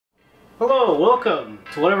Hello, welcome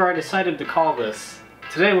to whatever I decided to call this.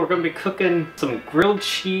 Today we're going to be cooking some grilled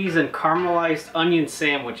cheese and caramelized onion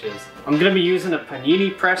sandwiches. I'm going to be using a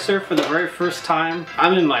panini presser for the very first time.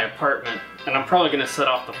 I'm in my apartment and I'm probably going to set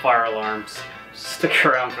off the fire alarms. Stick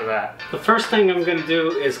around for that. The first thing I'm going to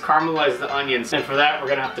do is caramelize the onions, and for that we're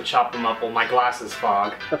going to have to chop them up while my glasses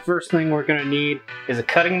fog. The first thing we're going to need is a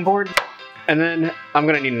cutting board, and then I'm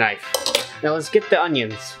going to need a knife. Now let's get the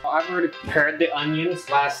onions. I've already prepared the onions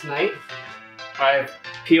last night. I've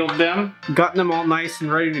peeled them, gotten them all nice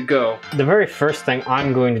and ready to go. The very first thing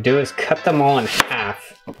I'm going to do is cut them all in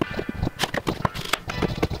half.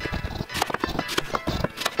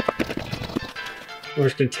 We're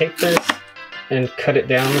just going to take this and cut it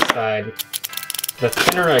down the side. The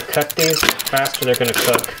thinner I cut these, the faster they're going to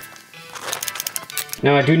cook.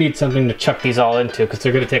 Now I do need something to chuck these all into because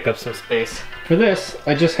they're going to take up some space. For this,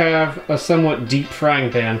 I just have a somewhat deep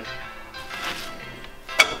frying pan.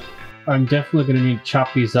 I'm definitely going to need to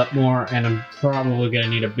chop these up more, and I'm probably going to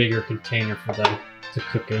need a bigger container for them to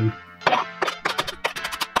cook in.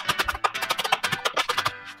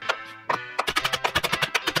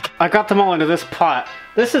 I got them all into this pot.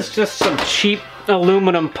 This is just some cheap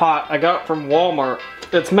aluminum pot I got from Walmart.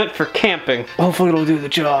 It's meant for camping. Hopefully it'll do the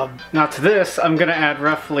job. Now to this, I'm going to add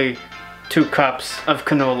roughly 2 cups of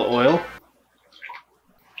canola oil.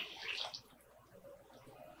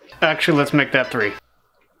 Actually, let's make that 3.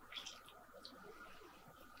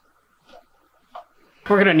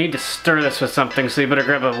 We're gonna need to stir this with something, so you better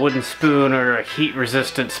grab a wooden spoon or a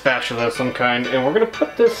heat-resistant spatula of some kind. And we're gonna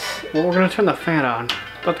put this, well, we're gonna turn the fan on.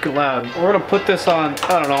 Don't get loud. We're gonna put this on,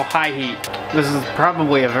 I don't know, high heat. This is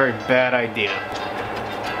probably a very bad idea.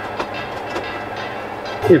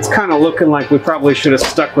 It's kind of looking like we probably should have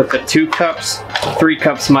stuck with the 2 cups. 3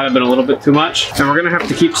 cups might have been a little bit too much. And we're gonna have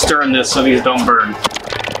to keep stirring this so these don't burn.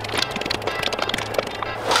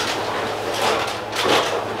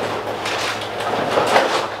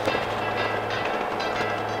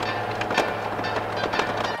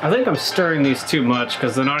 I think I'm stirring these too much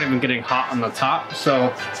because they're not even getting hot on the top,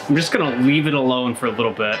 so I'm just gonna leave it alone for a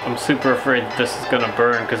little bit. I'm super afraid that this is gonna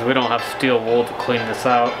burn because we don't have steel wool to clean this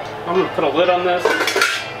out. I'm gonna put a lid on this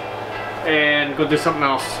and go do something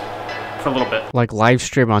else for a little bit. Like live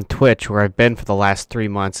stream on Twitch, where I've been for the last 3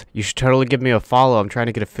 months. You should totally give me a follow. I'm trying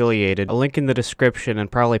to get affiliated. A link in the description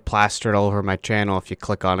and probably plastered all over my channel if you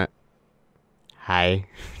click on it. Hi.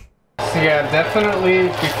 So yeah, definitely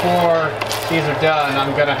before these are done,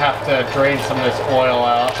 I'm gonna have to drain some of this oil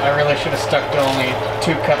out. I really should have stuck to only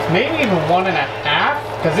 2 cups, maybe even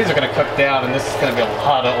 1.5, because these are gonna cook down and this is gonna be a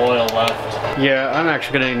lot of oil left. Yeah, I'm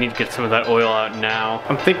actually gonna need to get some of that oil out now.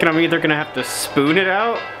 I'm thinking I'm either gonna have to spoon it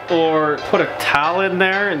out or put a towel in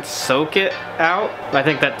there and soak it out. I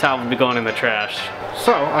think that towel will be going in the trash.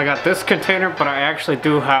 So, I got this container, but I actually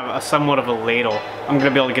do have a somewhat of a ladle. I'm gonna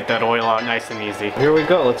be able to get that oil out nice and easy. Here we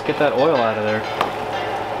go, let's get that oil out of there.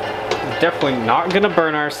 We're definitely not gonna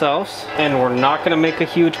burn ourselves, and we're not gonna make a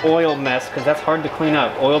huge oil mess, because that's hard to clean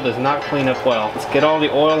up. Oil does not clean up well. Let's get all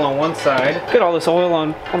the oil on one side. Get all this oil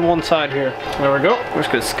on one side here. There we go. We're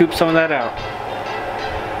just gonna scoop some of that out.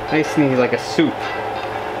 Nice and easy, like a soup.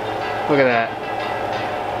 Look at that.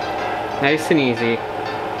 Nice and easy.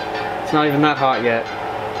 It's not even that hot yet.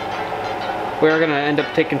 We're gonna end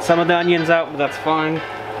up taking some of the onions out, but that's fine.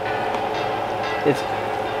 It's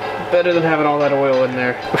better than having all that oil in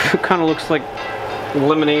there. It kind of looks like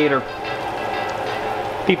lemonade or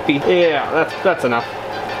pee-pee. Yeah, that's enough.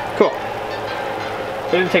 Cool.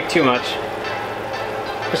 It didn't take too much.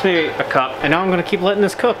 Just maybe a cup. And now I'm gonna keep letting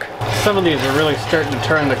this cook. Some of these are really starting to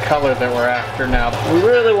turn the color that we're after now. We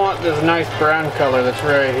really want this nice brown color that's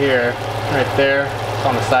right here. Right there.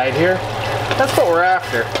 On the side here. That's what we're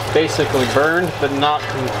after. Basically burned, but not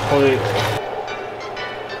completely.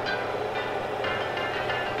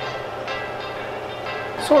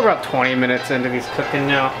 So we're about 20 minutes into these cooking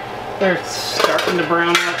now. They're starting to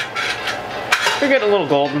brown up. They're getting a little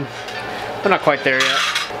golden. We're not quite there yet.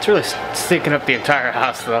 It's really stinking up the entire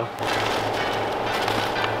house though.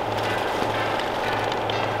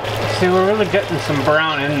 See, we're really getting some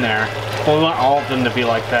brown in there. Well, we want all of them to be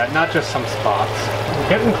like that, not just some spots. We're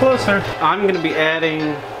getting closer. I'm gonna be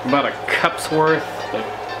adding about a cup's worth of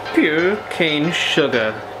pure cane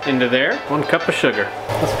sugar into there. 1 cup of sugar.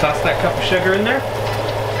 Let's toss that cup of sugar in there.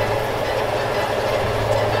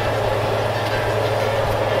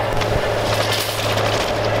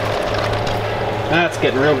 That's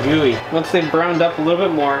getting real gooey. Once they've browned up a little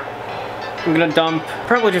bit more, I'm gonna dump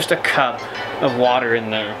probably just a cup of water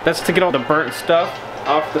in there. That's to get all the burnt stuff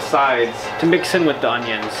off the sides to mix in with the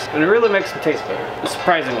onions. And it really makes them taste better.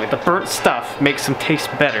 Surprisingly, the burnt stuff makes them taste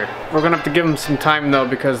better. We're gonna have to give them some time though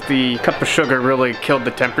because the cup of sugar really killed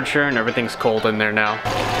the temperature and everything's cold in there now.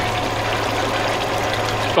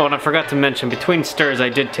 Oh, and I forgot to mention, between stirs I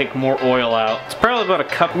did take more oil out. It's probably about a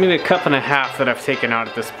cup, maybe a cup and a half that I've taken out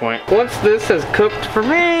at this point. Once this has cooked for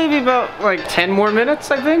maybe about like 10 more minutes,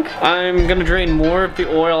 I think, I'm gonna drain more of the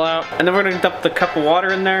oil out, and then we're gonna dump the cup of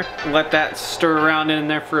water in there, let that stir around in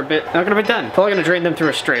there for a bit. Now we're gonna be done. Probably gonna drain them through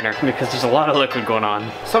a strainer because there's a lot of liquid going on.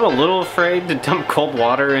 So I'm a little afraid to dump cold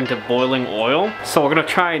water into boiling oil, so we're gonna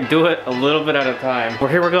try and do it a little bit at a time. Well,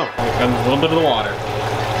 here we go. Here comes a little bit of the water.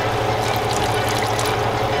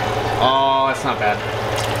 Oh, that's not bad.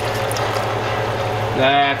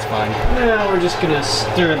 That's fine. Now we're just gonna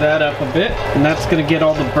stir that up a bit, and that's gonna get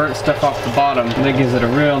all the burnt stuff off the bottom, and that gives it a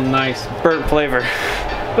real nice burnt flavor.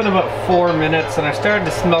 It's been about 4 minutes, and I started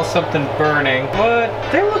to smell something burning, but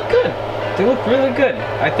they look good. They look really good.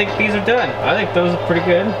 I think these are done. I think those are pretty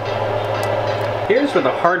good. Here's where the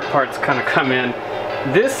hard parts kind of come in.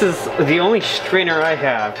 This is the only strainer I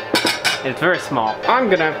have. It's very small. I'm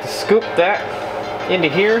gonna have to scoop that into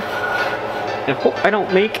here and hope I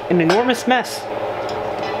don't make an enormous mess.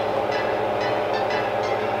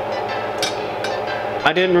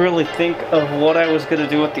 I didn't really think of what I was gonna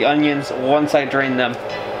do with the onions once I drained them.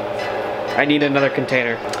 I need another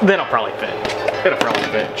container. That'll probably fit. It'll probably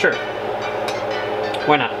fit, sure.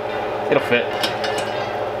 Why not? It'll fit.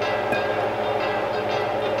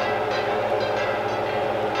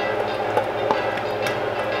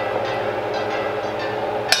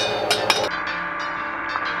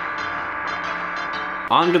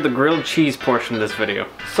 On to the grilled cheese portion of this video.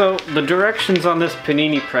 So the directions on this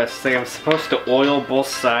panini press say I'm supposed to oil both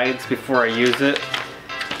sides before I use it,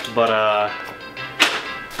 but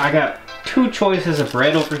I got 2 choices of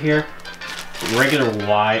bread over here: regular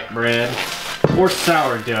white bread or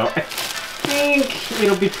sourdough. I think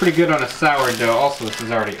it'll be pretty good on a sourdough. Also, this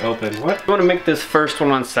is already open. What? I want to make this first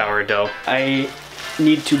one on sourdough. I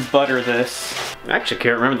need to butter this. I actually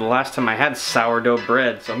can't remember the last time I had sourdough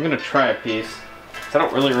bread, so I'm gonna try a piece. I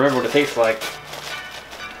don't really remember what it tastes like.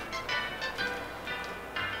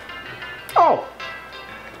 Oh!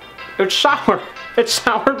 It's sour! It's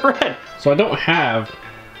sour bread! So I don't have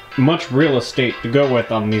much real estate to go with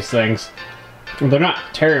on these things. They're not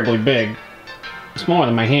terribly big. Smaller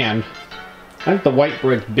than my hand. I think the white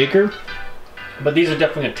bread's bigger, but these are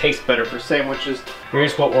definitely gonna taste better for sandwiches.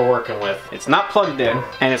 Here's what we're working with. It's not plugged in,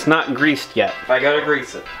 and it's not greased yet. I gotta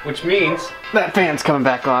grease it. Which means that fan's coming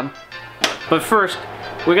back on. But first,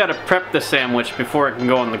 we gotta prep the sandwich before it can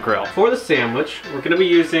go on the grill. For the sandwich, we're gonna be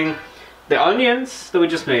using the onions that we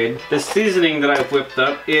just made, the seasoning that I've whipped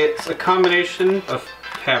up. It's a combination of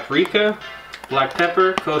paprika, black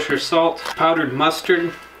pepper, kosher salt, powdered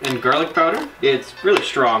mustard, and garlic powder. It's really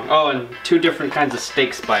strong. Oh, and 2 different kinds of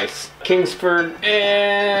steak spice: Kingsford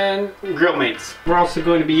and Grill Mates. We're also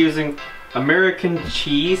going to be using American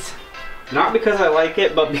cheese, not because I like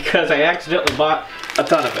it, but because I accidentally bought a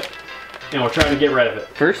ton of it. And we're trying to get rid of it.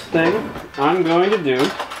 First thing I'm going to do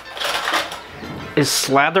is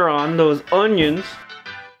slather on those onions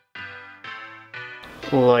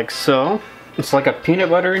like so. It's like a peanut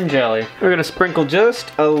butter and jelly. We're gonna sprinkle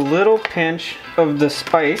just a little pinch of the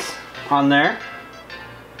spice on there.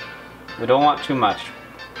 We don't want too much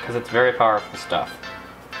because it's very powerful stuff.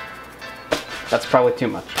 That's probably too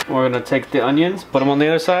much. We're gonna take the onions, put them on the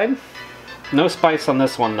other side. No spice on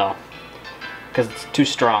this one though, because it's too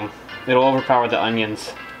strong. It'll overpower the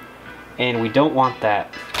onions, and we don't want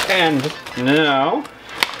that. And now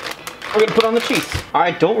we're gonna put on the cheese. I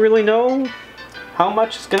don't really know how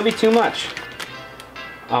much is gonna be too much.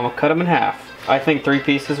 I'm gonna cut them in half. I think 3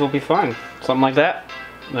 pieces will be fine, something like that.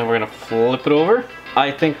 Then we're gonna flip it over. I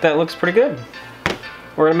think that looks pretty good.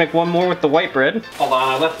 We're gonna make one more with the white bread. Hold on,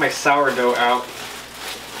 I left my sourdough out.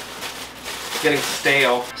 It's getting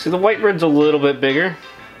stale. See, the white bread's a little bit bigger.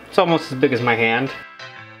 It's almost as big as my hand.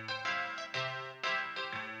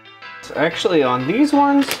 Actually, on these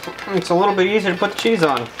ones, it's a little bit easier to put the cheese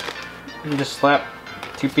on. You just slap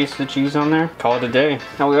 2 pieces of cheese on there, call it a day.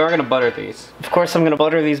 Now we are gonna butter these. Of course I'm gonna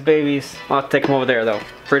butter these babies. I'll take them over there though.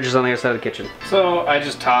 Fridge is on the other side of the kitchen. So I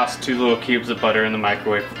just tossed 2 little cubes of butter in the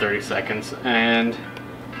microwave for 30 seconds, and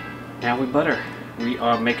now we butter. We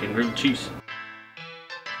are making grilled cheese.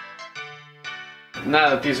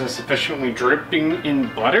 Now that these are sufficiently dripping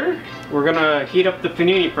in butter, we're gonna heat up the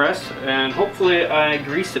panini press and hopefully I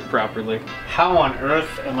grease it properly. How on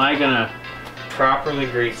earth am I gonna properly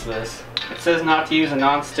grease this? It says not to use a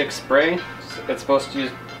non-stick spray. It's supposed to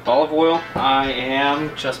use olive oil. I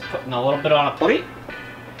am just putting a little bit on a plate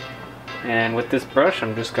And with this brush,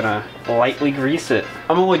 I'm just gonna lightly grease it.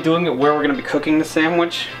 I'm only doing it where we're gonna be cooking the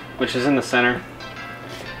sandwich, which is in the center.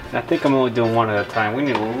 And I think I'm only doing one at a time. We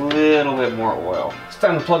need a little bit more oil. It's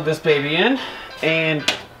time to plug this baby in and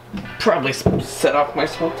probably set off my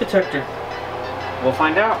smoke detector. We'll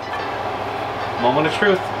find out. Moment of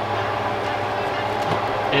truth.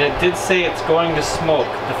 And it did say it's going to smoke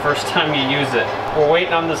the first time you use it. We're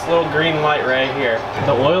waiting on this little green light right here.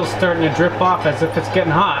 The oil's starting to drip off as if it's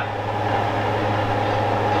getting hot.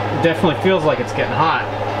 It definitely feels like it's getting hot.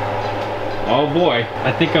 Oh boy,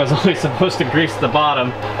 I think I was only supposed to grease the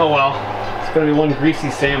bottom. Oh well, it's gonna be one greasy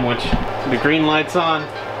sandwich. The green light's on.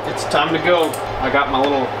 It's time to go. I got my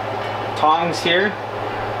little tongs here.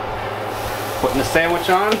 Putting the sandwich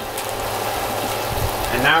on.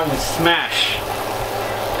 And now we smash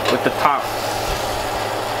with the top.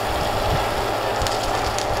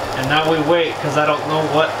 And now we wait, because I don't know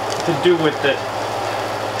what to do with it.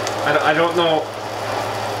 I don't know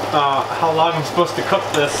how long I'm supposed to cook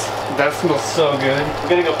this. That smells so good. I'm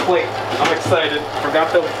getting a plate. I'm excited.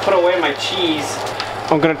 Forgot to put away my cheese.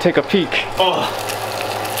 I'm gonna take a peek. Oh,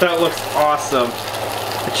 that looks awesome.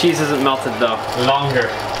 The cheese isn't melted though. Longer.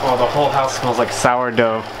 Oh, the whole house smells like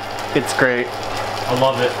sourdough. It's great. I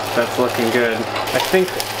love it. That's looking good. I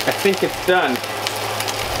think it's done.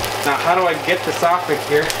 Now, how do I get this off of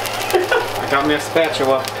here? I got me a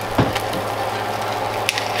spatula.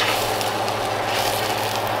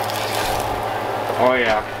 Oh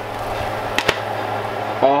yeah.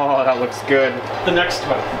 Oh, that looks good. The next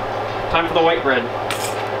one. Time for the white bread.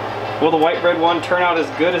 Will the white bread one turn out as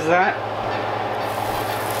good as that?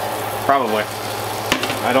 Probably.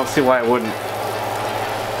 I don't see why it wouldn't.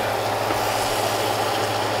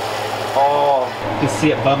 Oh, you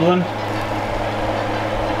see it bubbling?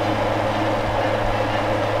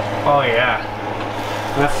 Oh yeah,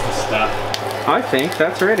 that's the stuff. I think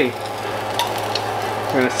that's ready.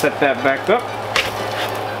 I'm gonna set that back up.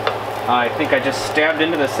 I think I just stabbed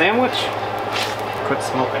into the sandwich. Quit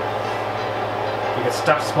smoking. You can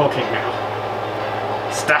stop smoking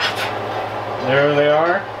now. Stop. There they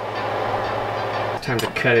are. Time to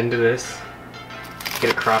cut into this.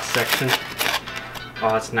 Get a cross section.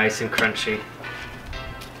 Oh, it's nice and crunchy.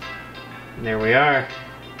 And there we are.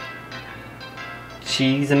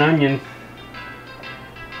 Cheese and onion.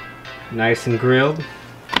 Nice and grilled.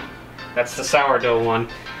 That's the sourdough one.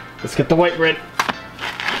 Let's get the white bread.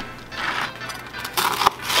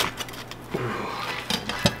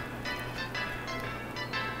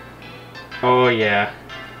 Oh yeah.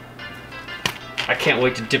 I can't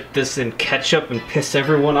wait to dip this in ketchup and piss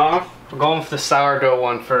everyone off. We're going for the sourdough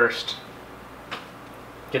one first.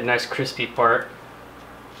 Get a nice crispy part.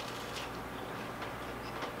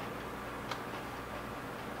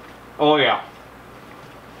 Oh yeah.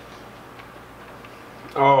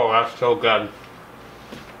 Oh, that's so good.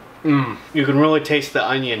 Mmm. You can really taste the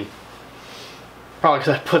onion. Probably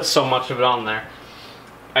because I put so much of it on there.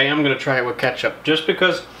 I am going to try it with ketchup. Just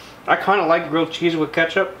because I kind of like grilled cheese with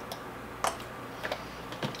ketchup.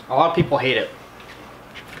 A lot of people hate it.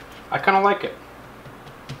 I kind of like it.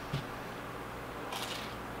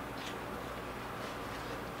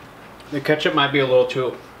 The ketchup might be a little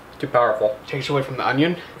too powerful. Takes away from the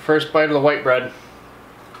onion. First bite of the white bread.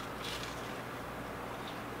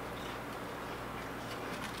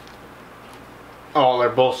 Oh, they're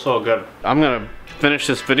both so good. I'm gonna finish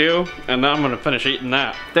this video and then I'm gonna finish eating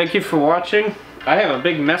that. Thank you for watching. I have a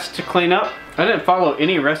big mess to clean up. I didn't follow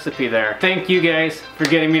any recipe there. Thank you guys for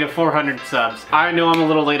getting me to 400 subs. I know I'm a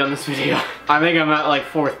little late on this video. I think I'm at like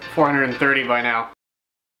 430 by now.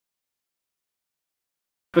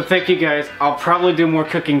 But thank you guys. I'll probably do more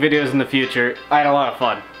cooking videos in the future. I had a lot of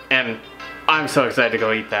fun. And I'm so excited to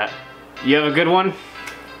go eat that. You have a good one.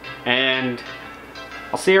 And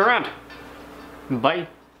I'll see you around. Bye.